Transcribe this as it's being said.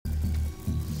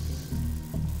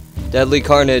Deadly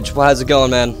Carnage. Well, how's it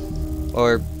going, man?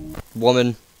 Or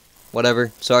woman.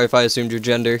 Whatever. Sorry if I assumed your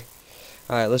gender.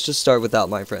 Alright, let's just start without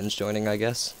my friends joining, I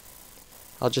guess.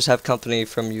 I'll just have company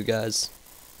from you guys.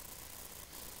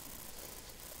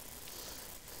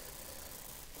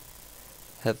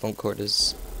 Headphone cord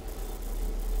is...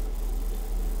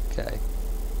 okay.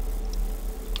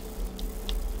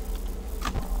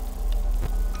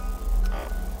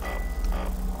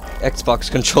 Xbox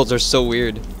controls are so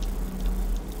weird.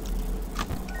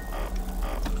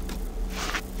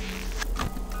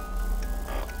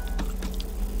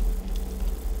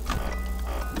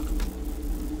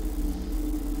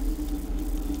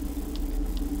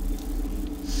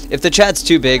 If the chat's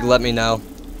too big, let me know.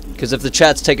 Because if the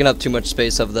chat's taking up too much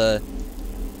space of the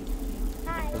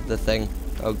thing.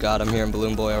 Oh god, I'm hearing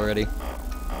Balloon Boy already.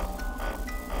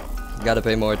 Gotta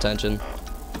pay more attention.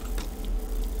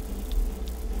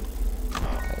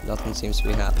 Okay, nothing seems to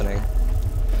be happening.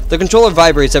 The controller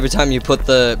vibrates every time you put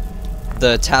the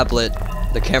tablet,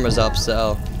 the cameras up,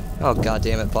 so... oh god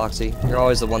damn it, Foxy. You're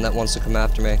always the one that wants to come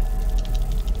after me.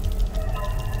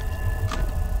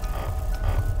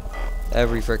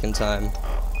 Every frickin' time.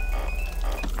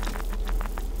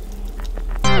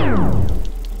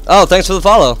 Oh, thanks for the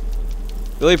follow.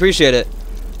 Really appreciate it.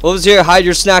 What was here? Hide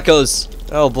your snackos.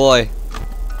 Oh boy.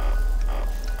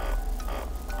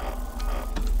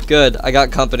 Good, I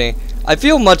got company. I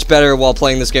feel much better while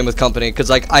playing this game with company, because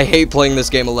like I hate playing this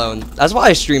game alone. That's why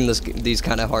I stream these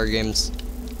kind of horror games.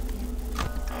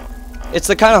 It's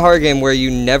the kind of horror game where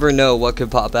you never know what could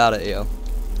pop out at you.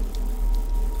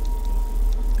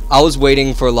 I was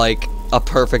waiting for like a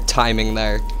perfect timing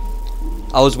there.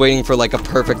 I was waiting for like a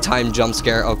perfect time jump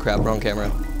scare. Oh crap, wrong camera.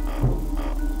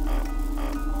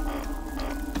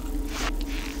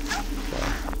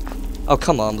 Okay. Oh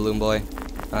come on, Balloon Boy.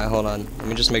 Alright, hold on. Let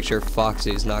me just make sure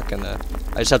Foxy's not gonna...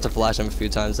 I just have to flash him a few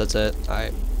times, that's it.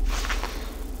 Alright.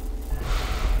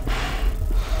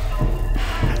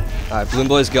 Alright, Balloon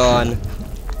Boy's gone.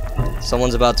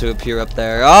 Someone's about to appear up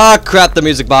there. Ah, crap, the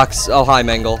music box. Oh, hi,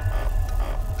 Mangle.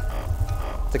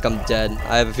 I think I'm dead.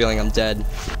 I have a feeling I'm dead.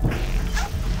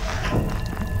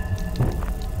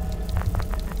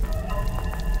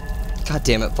 God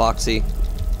damn it, Foxy.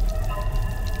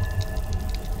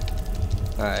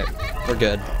 Alright, we're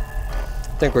good.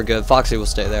 I think we're good. Foxy will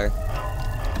stay there.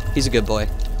 He's a good boy.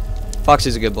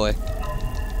 Foxy's a good boy.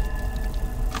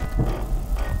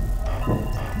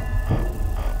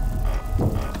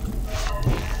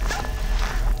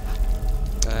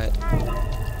 Alright.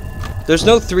 There's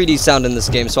no 3D sound in this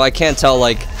game, so I can't tell,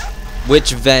 like,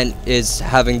 which vent is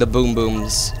having the boom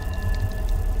booms.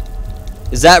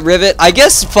 Is that Rivet? I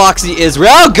guess Foxy is.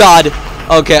 Oh God!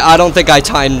 Okay, I don't think I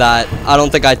timed that. I don't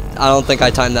think I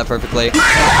timed that perfectly.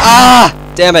 Ah!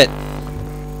 Damn it.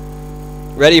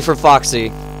 Ready for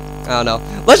Foxy. I don't know.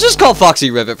 Let's just call Foxy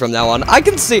Rivet from now on. I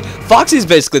can see Foxy's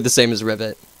basically the same as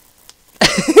Rivet.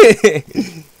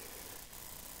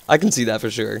 I can see that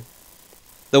for sure.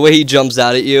 The way he jumps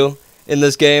out at you in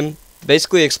this game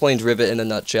basically explains Rivet in a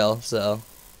nutshell, so.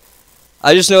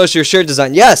 I just noticed your shirt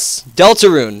design. Yes!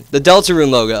 Deltarune. The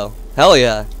Deltarune logo. Hell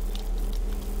yeah.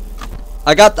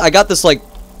 I got this like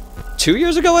 2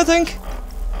 years ago, I think.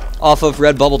 Off of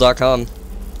redbubble.com.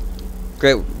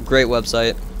 Great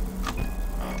website.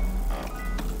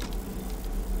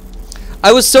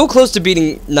 I was so close to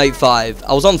beating Night 5.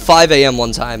 I was on 5 AM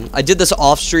one time. I did this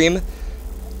off stream.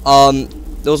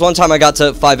 There was one time I got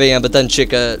to 5 AM, but then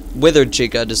Withered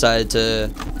Chica decided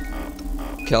to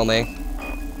kill me.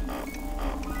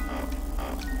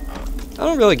 I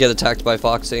don't really get attacked by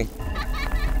Foxy.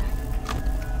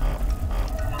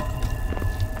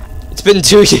 It's been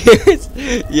 2 years.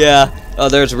 Yeah. Oh,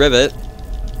 there's Rivet.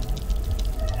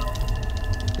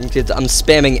 I'm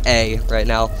spamming A right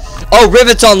now. Oh,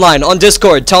 Rivet's online on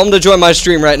Discord. Tell him to join my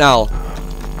stream right now.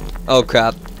 Oh,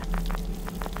 crap.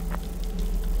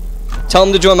 Tell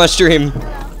him to join my stream.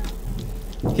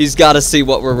 He's got to see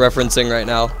what we're referencing right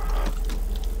now.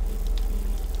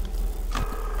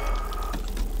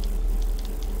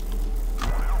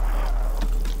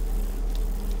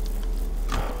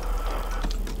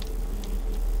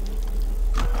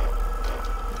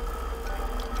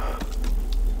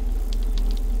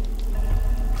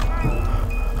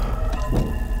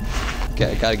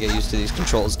 Okay, I gotta get used to these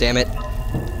controls, damn it.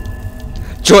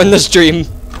 Join the stream.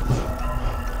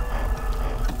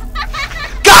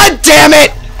 God damn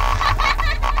it!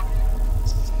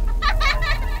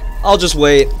 I'll just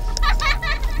wait.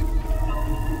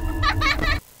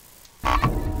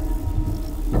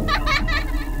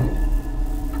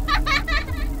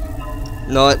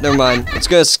 No, never mind. It's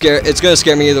gonna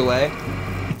scare me either way.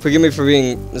 Forgive me for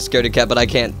being a scaredy cat, but I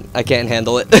can't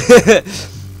handle it.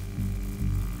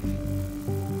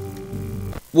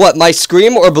 What, my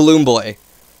scream or Balloon Boy?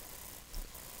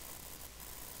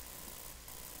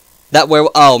 That where,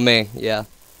 oh me, yeah.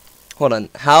 Hold on,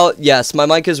 how, yes, my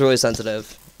mic is really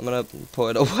sensitive. I'm gonna pull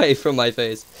it away from my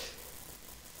face.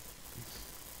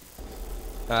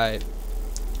 Alright.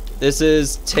 This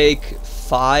is take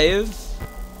 5.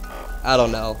 I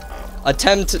don't know.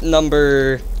 Attempt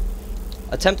number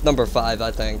 5,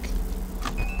 I think.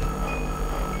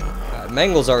 Alright,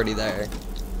 Mangle's already there.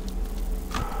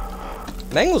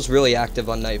 Mangle's really active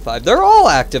on night 5. They're all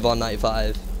active on night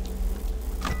 5.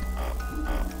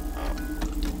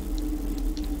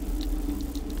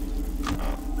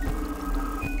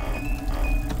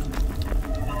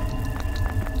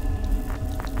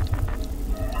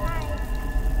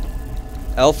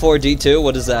 L4D2,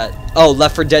 what is that? Oh,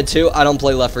 Left 4 Dead 2? I don't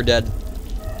play Left 4 Dead.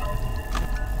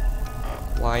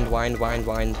 Wind, wind, wind,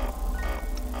 wind.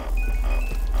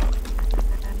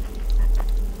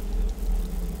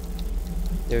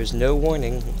 There's no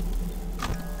warning.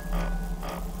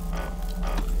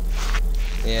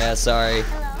 Yeah, sorry.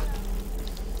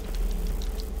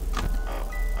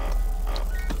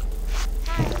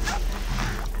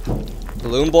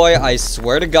 Balloon Boy, I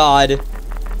swear to God.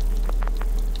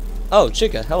 Oh,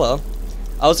 Chica, hello.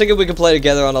 I was thinking we could play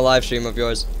together on a live stream of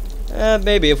yours.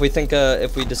 Maybe if we think,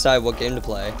 if we decide what game to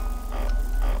play.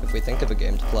 If we think of a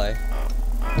game to play.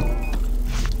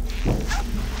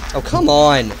 Oh, come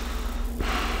on!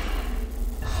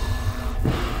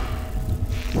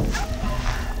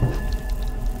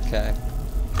 Okay.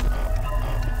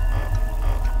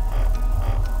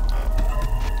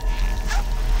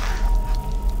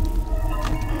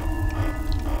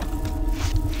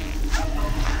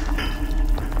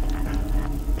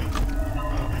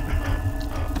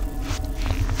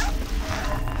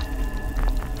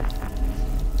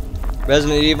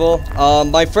 Resident Evil?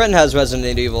 My friend has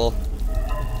Resident Evil.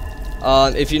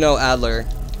 If you know Adler.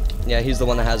 Yeah, he's the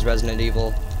one that has Resident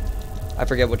Evil. I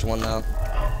forget which one though.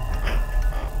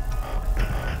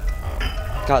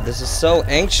 God, this is so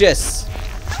anxious.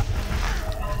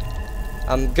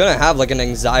 I'm gonna have like an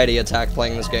anxiety attack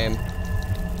playing this game.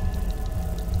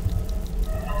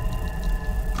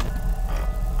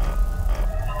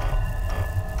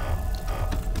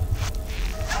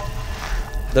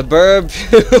 The burb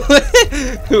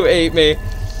who ate me.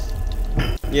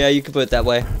 Yeah, you could put it that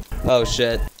way. Oh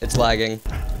shit, it's lagging.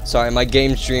 Sorry, my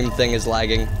game stream thing is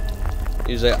lagging.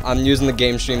 Usually, I'm using the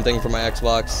game stream thing for my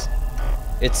Xbox.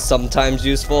 It's sometimes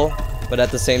useful, but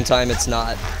at the same time, it's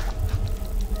not.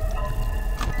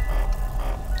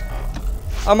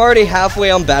 I'm already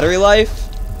halfway on battery life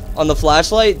on the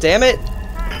flashlight. Damn it.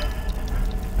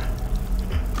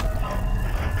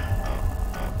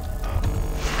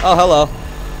 Oh, hello.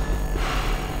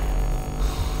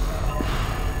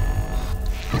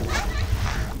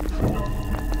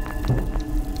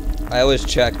 I always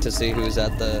check to see who's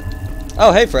at the...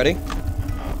 Oh, hey, Freddy.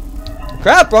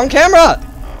 Crap, wrong camera!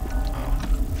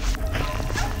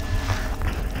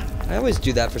 I always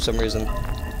do that for some reason.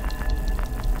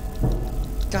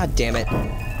 God damn it.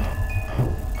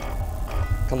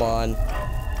 Come on.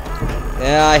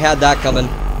 Yeah, I had that coming.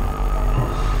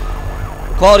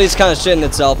 Quality's kind of shitting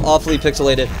itself. Awfully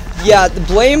pixelated. Yeah,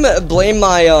 blame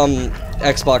my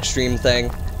Xbox stream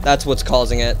thing. That's what's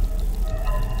causing it.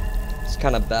 It's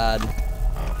kind of bad.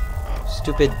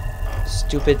 Stupid.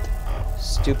 Stupid.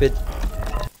 Stupid.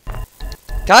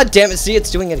 God damn it. See,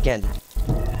 it's doing it again.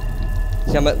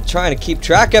 See, I'm trying to keep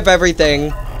track of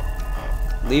everything.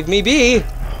 Leave me be.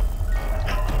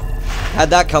 Had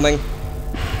that coming.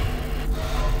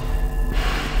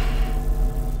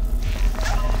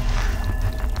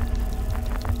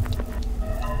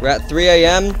 We're at 3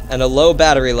 a.m. and a low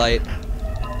battery light.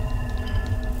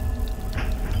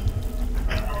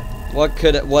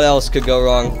 What else could go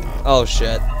wrong? Oh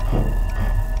shit.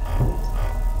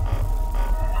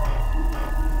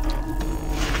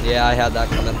 Yeah, I had that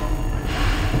coming.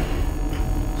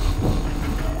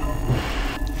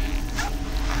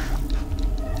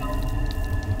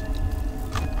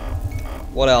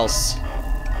 What else?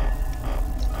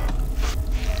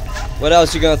 What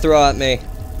else you gonna throw at me?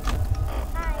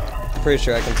 Pretty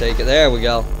sure I can take it. There we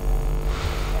go.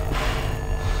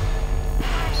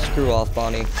 Screw off,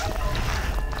 Bonnie.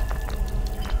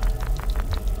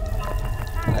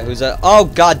 Alright, who's that? Oh,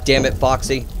 god damn it,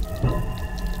 Foxy.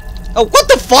 Oh, what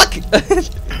the fuck?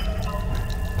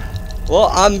 Well,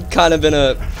 I'm kind of in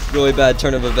a really bad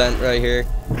turn of event right here.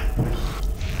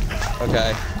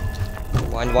 Okay.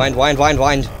 Wind, wind, wind, wind,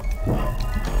 wind.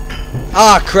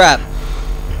 Ah, crap.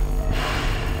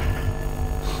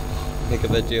 Make a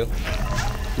video.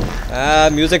 Ah,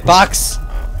 music box!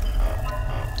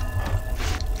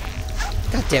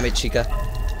 God damn it, Chica.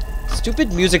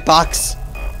 Stupid music box.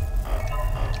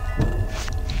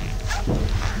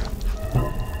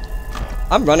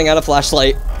 I'm running out of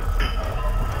flashlight.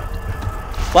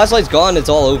 Flashlight's gone, it's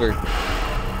all over.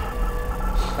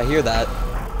 I hear that.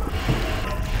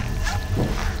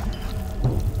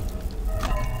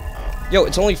 Yo,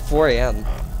 it's only 4 AM.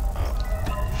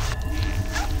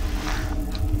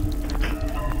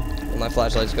 My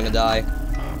flashlight's gonna die.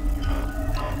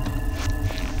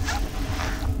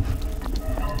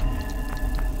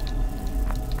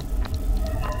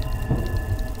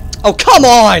 Oh, come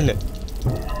on!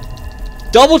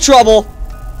 Double trouble!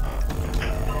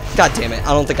 God damn it,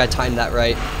 I don't think I timed that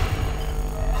right.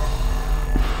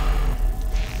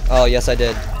 Oh, yes I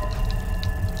did.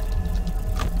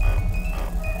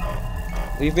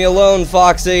 Leave me alone,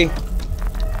 Foxy.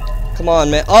 Come on,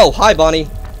 man. Oh, hi, Bonnie.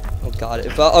 Oh, God.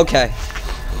 Okay.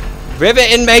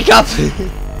 Rivet in makeup!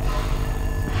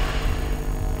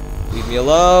 Leave me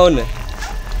alone.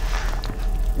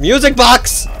 Music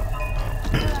box!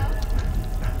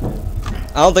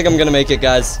 I don't think I'm gonna make it,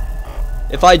 guys.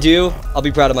 If I do, I'll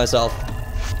be proud of myself.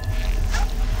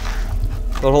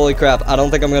 But holy crap, I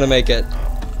don't think I'm gonna make it.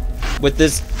 With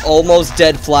this almost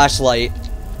dead flashlight.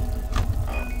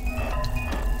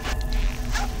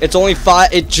 It's only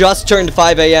 5, it just turned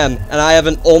 5 AM, and I have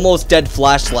an almost dead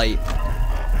flashlight.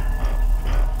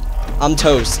 I'm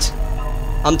toast.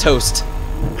 I'm toast.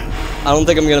 I don't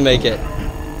think I'm gonna make it.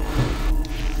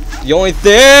 The only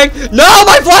thing... No,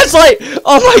 my flashlight!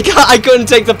 Oh my god, I couldn't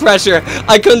take the pressure.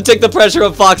 I couldn't take the pressure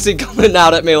of Foxy coming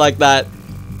out at me like that.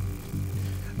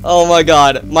 Oh my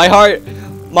god. My heart.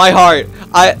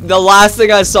 The last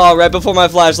thing I saw right before my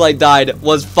flashlight died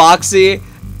was Foxy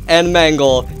and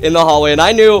Mangle in the hallway. And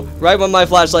I knew, right when my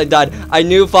flashlight died, I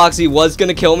knew Foxy was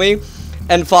gonna kill me.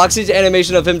 And Foxy's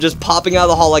animation of him just popping out of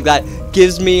the hall like that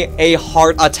gives me a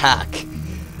heart attack.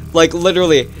 Like,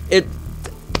 literally,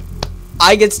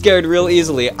 I get scared real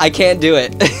easily. I can't do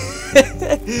it.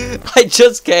 I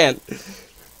just can't.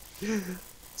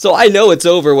 So I know it's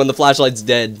over when the flashlight's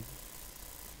dead.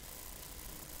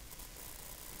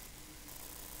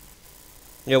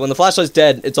 Yeah, when the flashlight's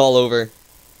dead, it's all over.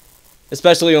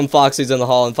 Especially when Foxy's in the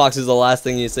hall, and Foxy's the last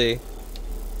thing you see.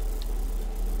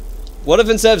 What if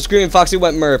instead of screaming, Foxy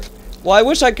went merp? Well, I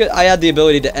wish I had the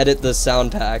ability to edit the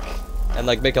sound pack and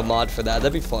like make a mod for that.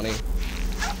 That'd be funny.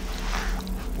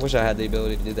 Wish I had the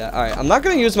ability to do that. Alright, I'm not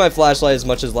gonna use my flashlight as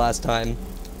much as last time.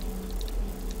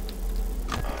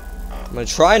 I'm gonna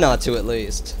try not to, at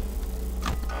least.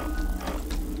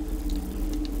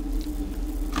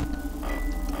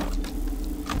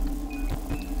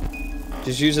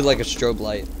 Just use it like a strobe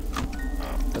light.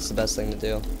 That's the best thing to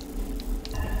do.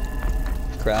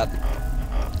 Crap.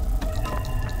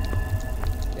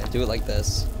 Yeah, do it like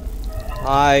this.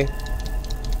 Hi.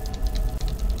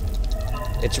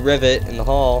 It's Rivet in the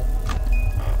hall.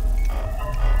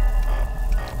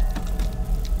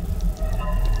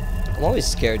 I'm always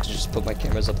scared to just put my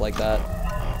cameras up like that.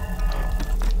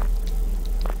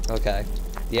 Okay.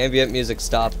 The ambient music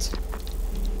stopped.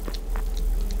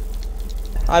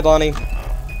 Hi, Bonnie.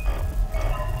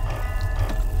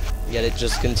 Yet it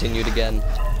just continued again.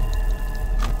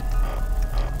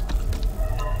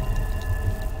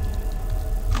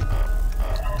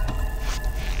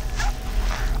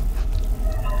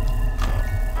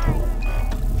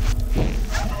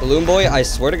 Balloon Boy, I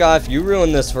swear to God, if you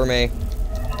ruin this for me.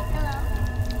 Hello.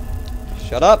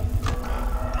 Shut up.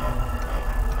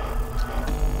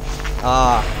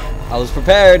 Ah, I was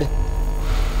prepared.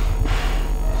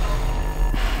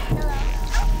 Hello.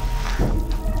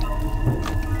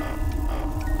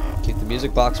 Keep the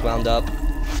music box wound up.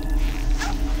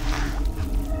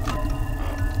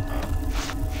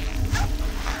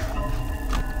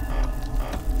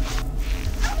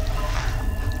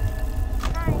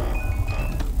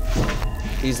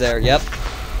 He's there, yep.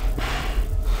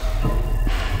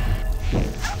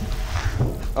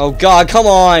 Oh god, come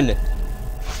on!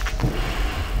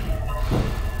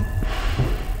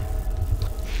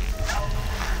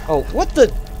 Oh, what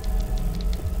the?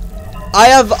 I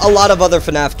have a lot of other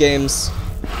Fnaf games.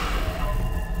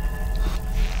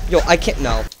 Yo, I can't,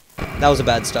 no. That was a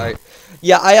bad start.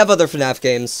 Yeah, I have other Fnaf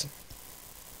games.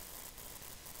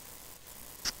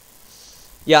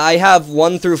 Yeah, I have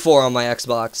 1 through 4 on my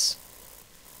Xbox.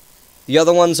 The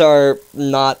other ones are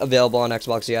not available on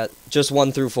Xbox yet. Just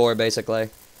 1 through 4, basically.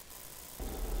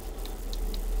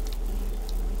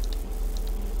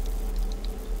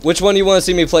 Which one do you want to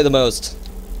see me play the most?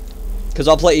 Because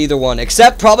I'll play either one.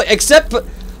 Probably except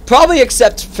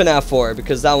FNAF 4,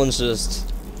 because that one's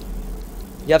just...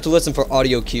 You have to listen for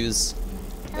audio cues.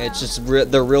 And it's just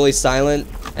they're really silent,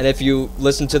 and if you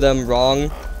listen to them wrong,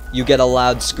 you get a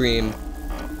loud scream.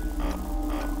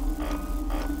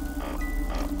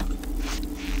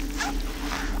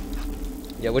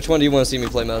 Yeah, which one do you want to see me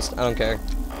play most? I don't care.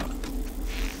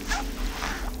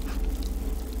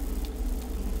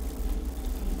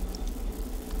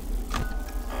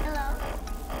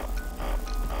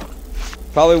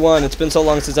 Probably one. It's been so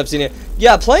long since I've seen it.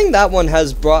 Yeah, playing that one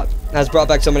has brought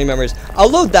back so many memories. I'll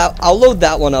load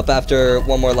that one up after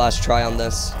one more last try on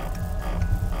this.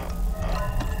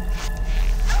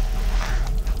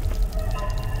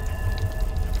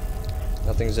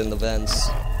 Nothing's in the vents.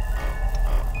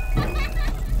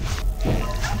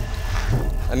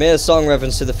 I made a song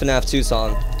reference to the Fnaf 2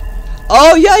 song.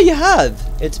 Oh yeah, you have.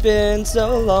 It's been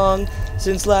so long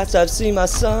since last I've seen my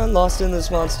son, lost in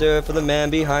this monster for the man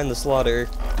behind the slaughter.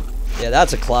 Yeah,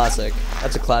 that's a classic.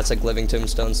 That's a classic Living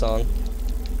Tombstone song.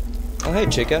 Oh hey,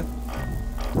 chica.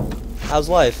 How's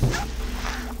life?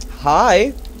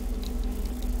 Hi.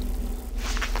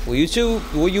 Will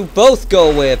you both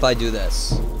go away if I do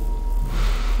this?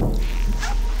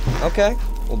 Okay.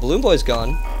 Well, Balloon Boy's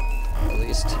gone. At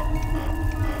least.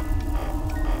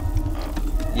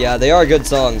 Yeah, they are good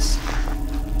songs.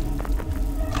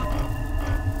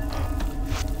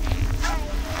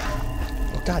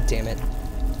 Oh, God damn it.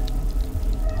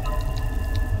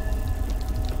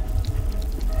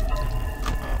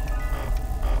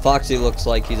 Foxy looks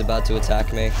like he's about to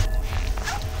attack me.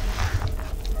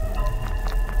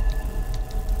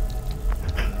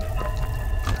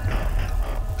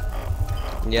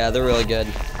 Yeah, they're really good.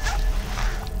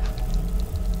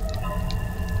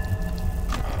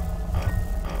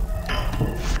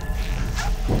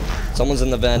 Someone's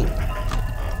in the vent.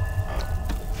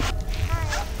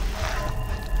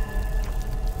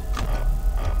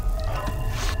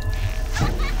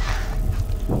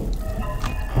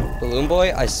 Balloon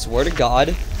Boy, I swear to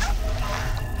God.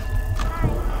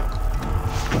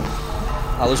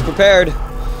 I was prepared.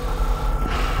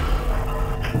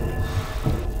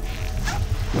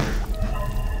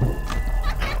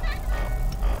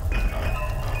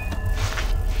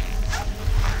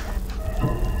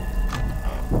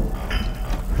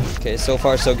 Okay, so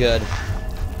far so good.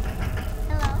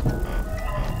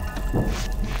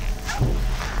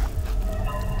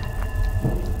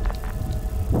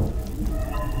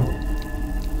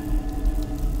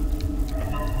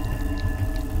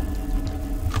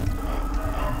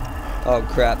 Oh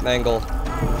crap, Mangle.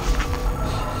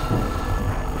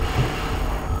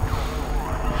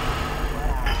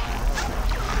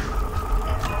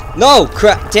 No,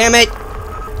 crap, damn it!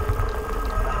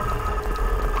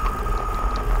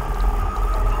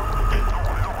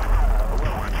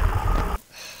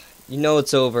 You know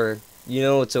it's over. You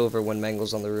know it's over when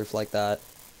Mangle's on the roof like that.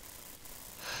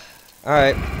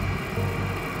 Alright.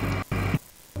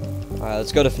 Alright,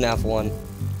 let's go to FNAF 1.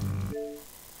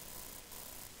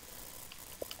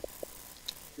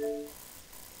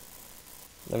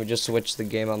 Let me just switch the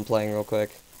game I'm playing real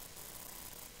quick.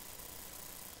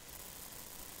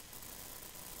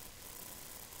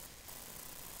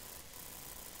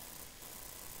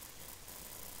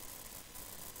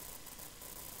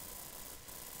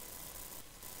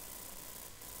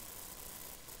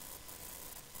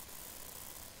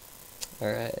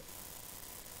 Alright.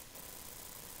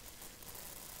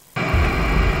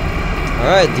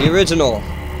 Alright, the original.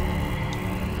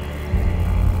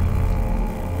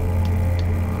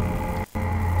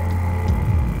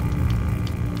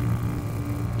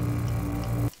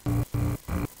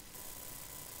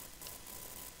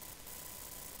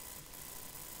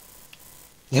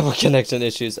 Network connection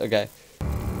issues, okay.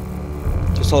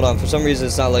 Just hold on, for some reason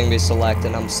it's not letting me select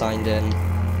and I'm signed in.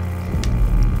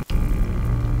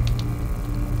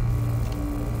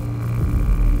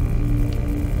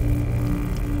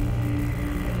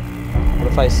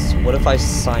 What if I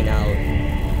sign out?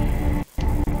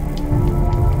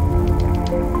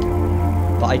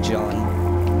 Bye, John.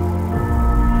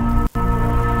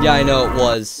 Yeah, I know it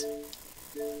was.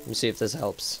 Let me see if this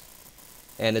helps.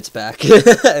 And it's back.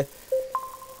 Alright,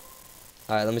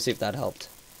 let me see if that helped.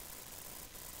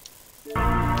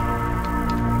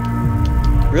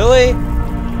 Really?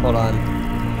 Hold on.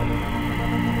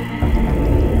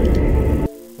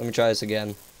 Let me try this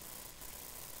again.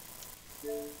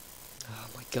 Oh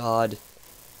my god.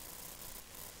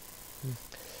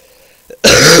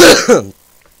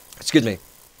 Excuse me.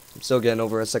 I'm still getting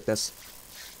over a sickness.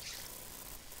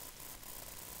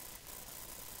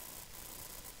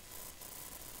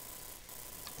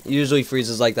 It usually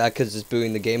freezes like that because it's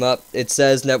booting the game up. It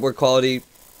says network quality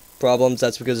problems.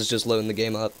 That's because it's just loading the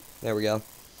game up. There we go.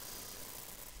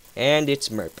 And it's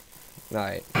Merp.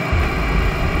 Alright.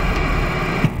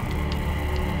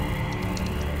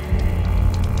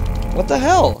 What the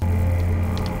hell?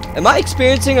 Am I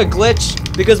experiencing a glitch?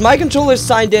 Because my controller's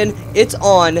signed in, it's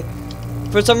on.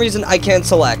 For some reason, I can't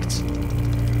select.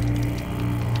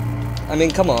 I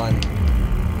mean, come on.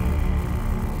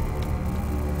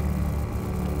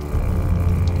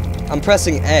 I'm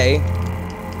pressing A.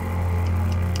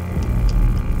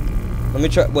 Let me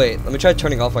try, wait, let me try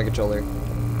turning off my controller.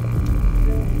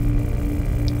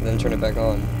 And then turn it back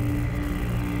on.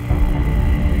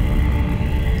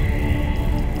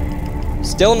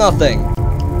 Still nothing.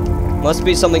 Must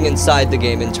be something inside the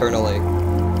game internally.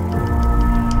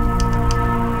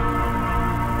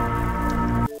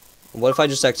 What if I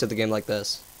just exit the game like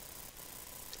this?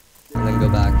 And then go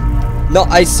back. No,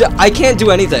 I can't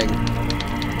do anything.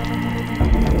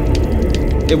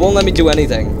 It won't let me do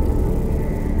anything.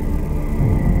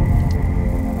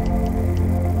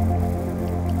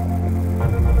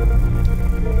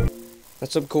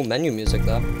 That's some cool menu music,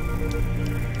 though.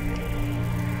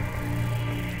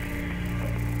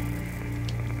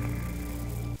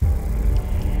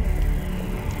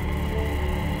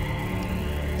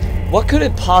 What could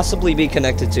it possibly be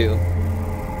connected to?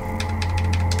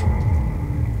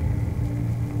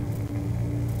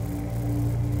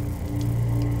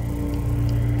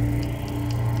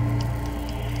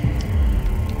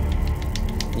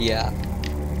 Yeah.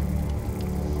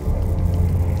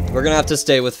 We're gonna have to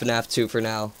stay with Fnaf 2 for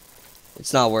now.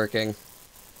 It's not working.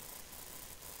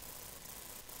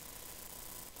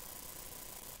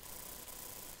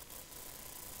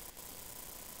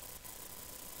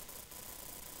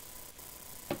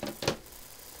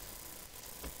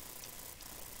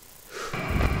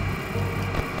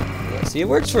 Yeah, see, it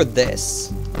works for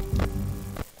this.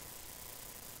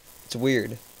 It's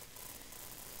weird.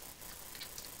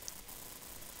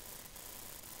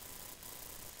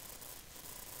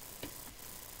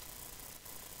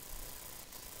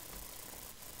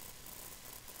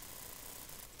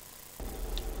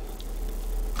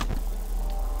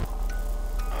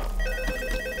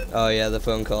 Oh yeah, the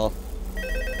phone call.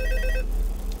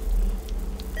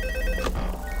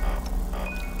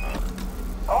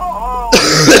 Oh,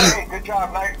 hey, good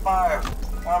job, night 5.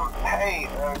 Hey,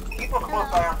 keep a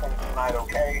close eye on things tonight,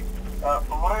 okay?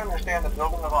 From what I understand, the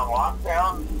building is on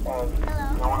lockdown,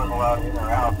 no one is allowed in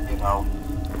or out, you know,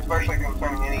 especially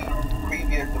concerning any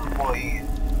previous employees.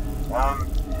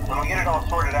 When we get it all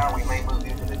sorted out, we may move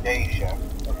you to the day shift,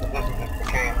 if the position just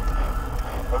became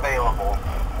available.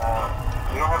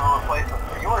 We don't have a replacement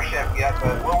for your shift yet,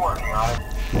 but we're working on it.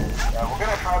 We're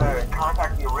going to try to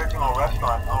contact the original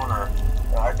restaurant owner.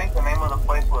 I think the name of the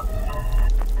place was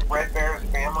Fredbear's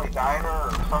Family Diner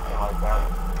or something like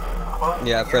that.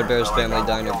 Yeah, Fredbear's Family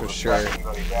Diner for sure.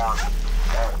 So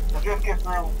just get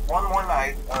through one more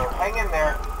night. Hang in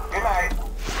there. Good night.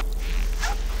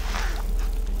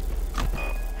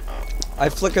 I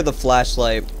flicker the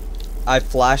flashlight. I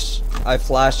flash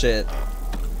it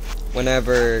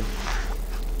whenever,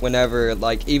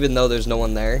 like, even though there's no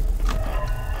one there.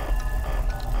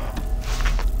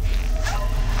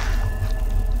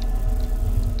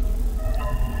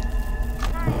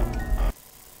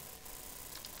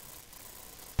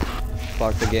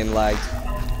 Fuck, the game lagged.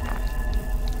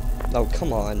 Oh,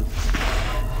 come on.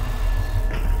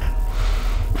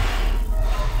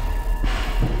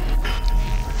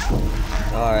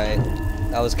 Alright.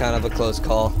 That was kind of a close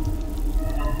call.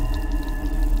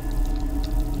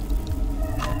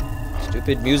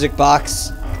 Stupid music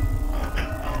box.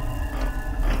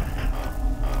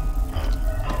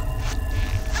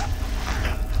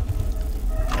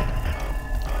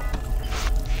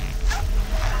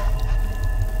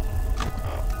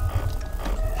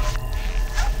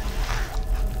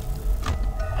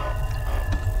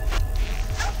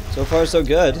 So far, so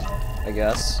good, I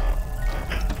guess.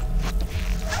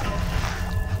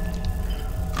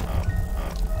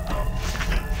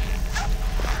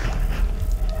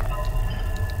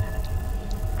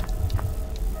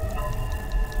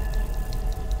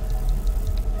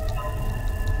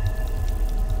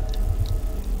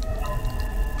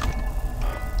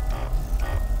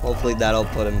 Hopefully that'll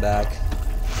put him back.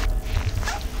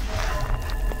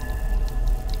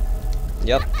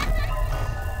 Yep.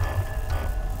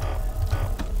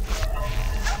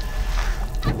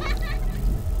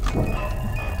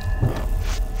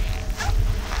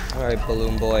 Alright,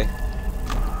 Balloon Boy.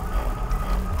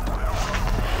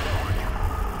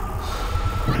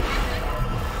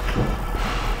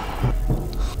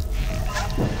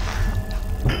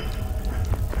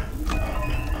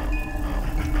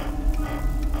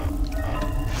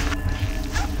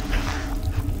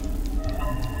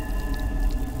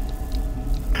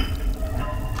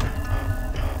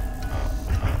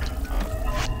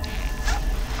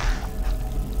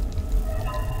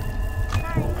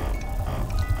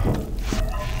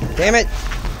 Damn it!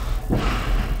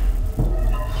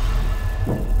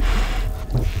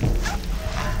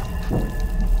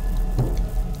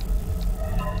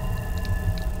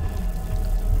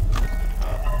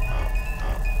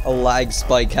 A lag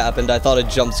spike happened. I thought a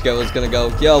jump scare was gonna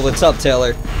go. Yo, what's up,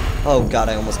 Taylor? Oh god,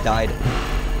 I almost died.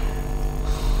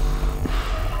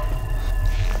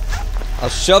 I'll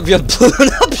shove your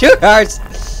balloon up your arse.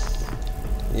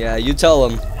 Yeah, you tell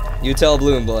him. You tell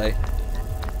Balloon Boy.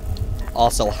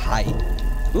 Also, hi.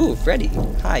 Ooh, Freddy.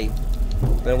 Hi.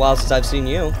 Been a while since I've seen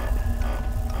you.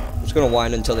 I'm just gonna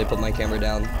whine until they put my camera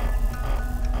down.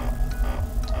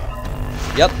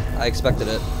 Yep, I expected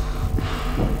it.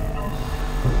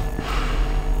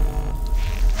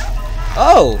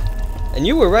 Oh! And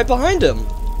you were right behind him.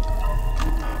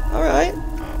 Alright.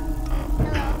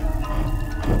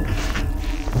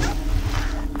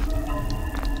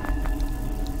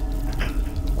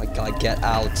 My god, get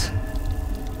out.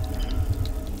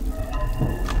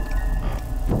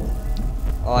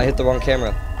 Oh, I hit the wrong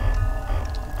camera.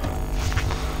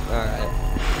 Alright.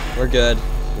 We're good.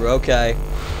 We're okay.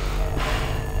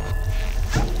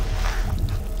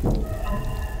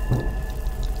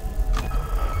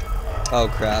 Oh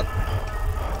crap.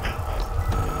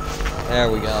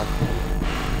 There we go.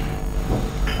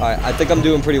 Alright, I think I'm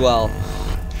doing pretty well.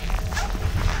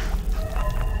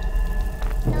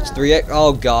 It's 3-8.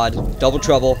 Oh god. Double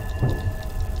trouble.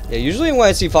 Yeah, usually when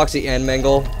I see Foxy and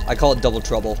Mangle, I call it double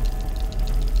trouble.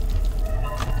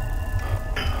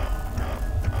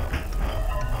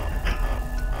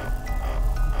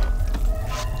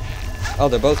 Oh,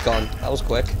 they're both gone. That was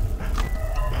quick.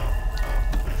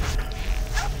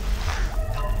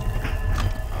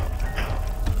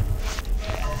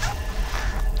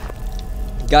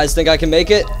 Guys think I can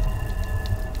make it?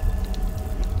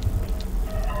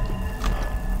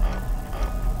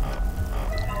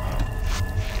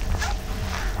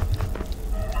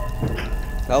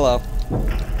 Hello.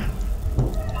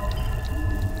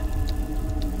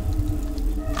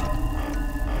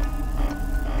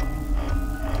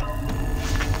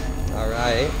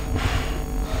 Alright.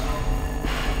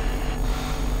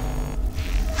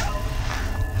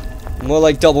 More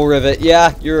like double rivet.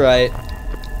 Yeah, you're right.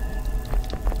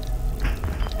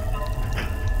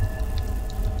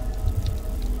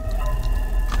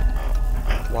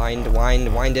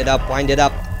 Wind it up, wind it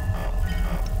up.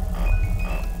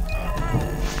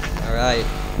 Alright.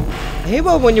 I hate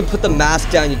when you put the mask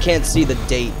down, you can't see the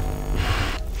date.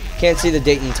 Can't see the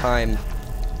date and time.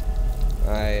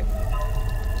 Alright.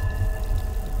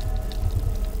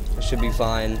 I should be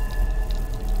fine.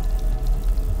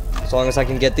 As long as I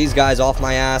can get these guys off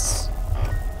my ass.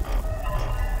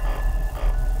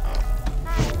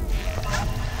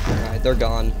 Alright, they're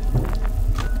gone.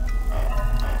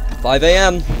 5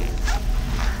 a.m.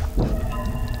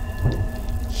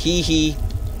 Hee hee.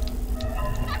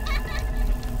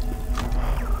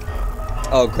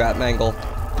 Oh crap, Mangle.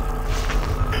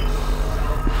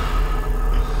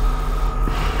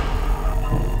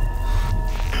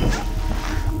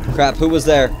 Crap, who was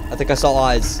there? I think I saw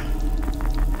eyes.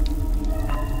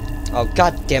 Oh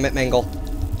god damn it, Mangle.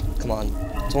 Come on.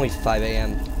 It's only 5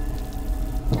 a.m.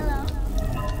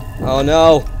 Hello. Oh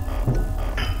no.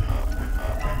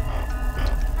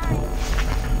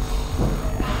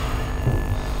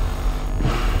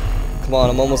 Come on,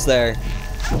 I'm almost there.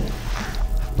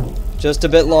 Just a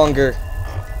bit longer.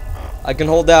 I can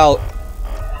hold out.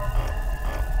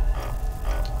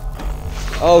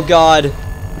 Oh god.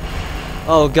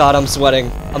 Oh god, I'm sweating.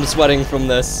 I'm sweating from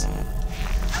this.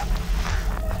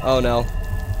 Oh no.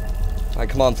 Alright,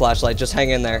 come on, flashlight. Just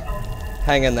hang in there.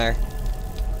 Hang in there.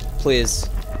 Please.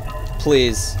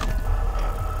 Please.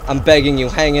 I'm begging you,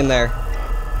 hang in there.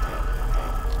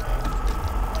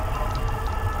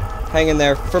 Hang in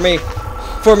there. For me.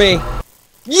 For me.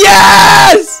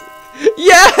 Yes!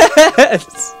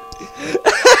 Yes!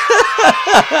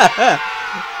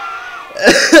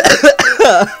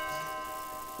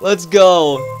 Let's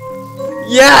go.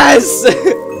 Yes!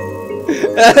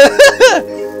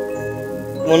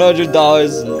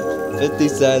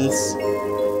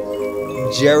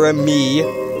 $100.50. Jeremy.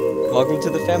 Welcome to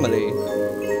the family.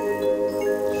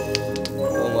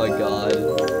 Oh my god.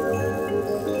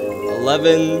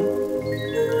 11.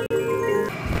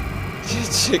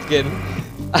 Chicken.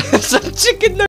 I have some chicken nuggets.